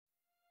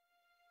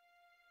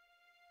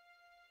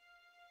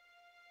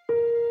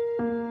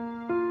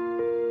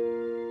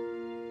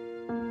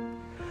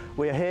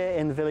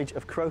in the village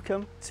of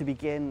Crowcombe to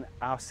begin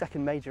our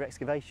second major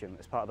excavation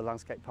as part of the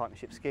Landscape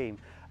Partnership Scheme.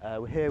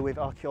 We're here with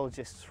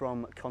archaeologists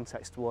from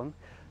Context One,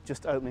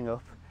 just opening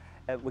up.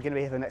 We're going to be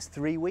here for the next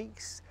 3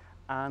 weeks,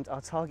 and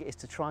our target is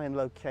to try and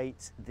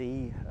locate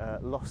the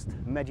lost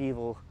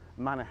medieval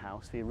manor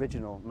house, the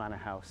original manor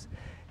house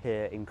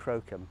here in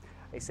Crowcombe.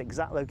 Its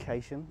exact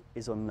location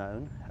is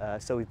unknown,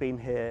 so we've been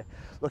here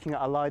looking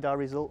at our LiDAR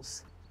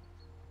results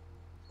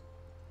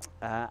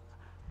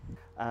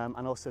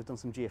and also done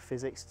some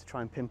geophysics to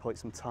try and pinpoint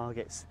some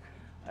targets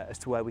as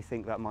to where we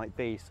think that might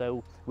be.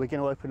 So we're going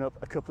to open up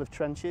a couple of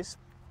trenches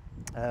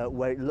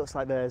where it looks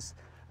like there's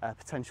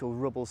potential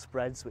rubble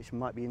spreads which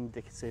might be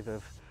indicative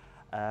of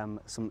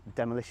some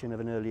demolition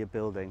of an earlier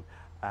building,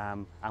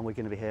 and we're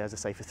going to be here, as I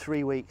say, for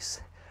 3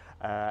 weeks.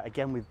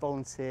 Again, with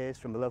volunteers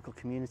from the local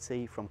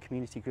community, from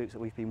community groups that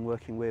we've been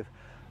working with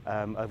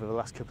over the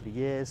last couple of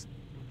years,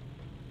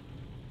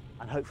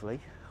 and hopefully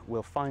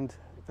we'll find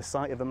the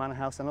site of the manor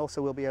house, and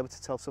also we'll be able to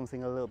tell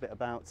something a little bit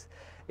about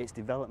its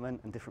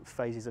development and different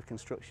phases of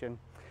construction,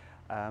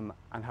 and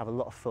have a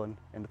lot of fun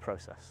in the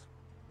process.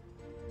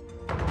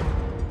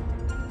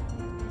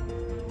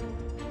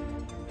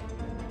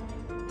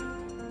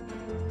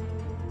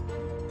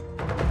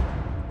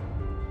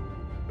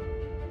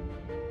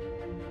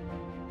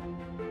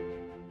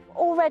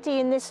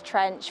 Already in this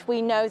trench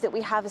we know that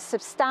we have a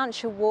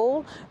substantial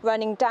wall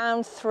running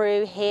down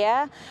through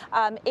here.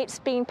 It's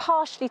been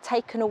partially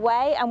taken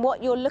away, and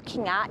what you're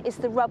looking at is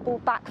the rubble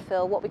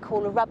backfill, what we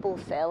call a rubble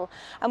fill.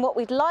 And what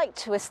we'd like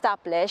to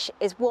establish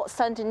is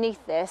what's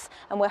underneath this,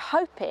 and we're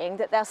hoping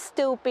that there'll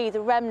still be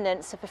the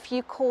remnants of a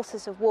few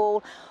courses of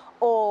wall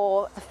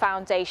or the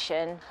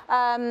foundation.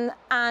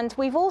 And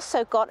we've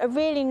also got a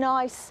really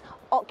nice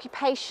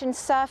occupation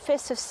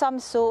surface of some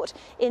sort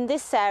in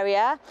this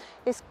area.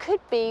 This could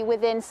be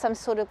within some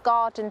sort of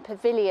garden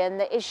pavilion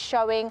that is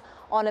showing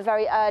on a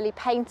very early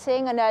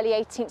painting, an early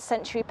 18th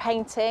century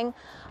painting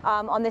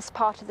on this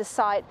part of the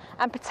site,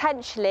 and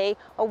potentially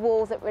a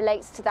wall that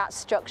relates to that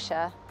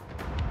structure.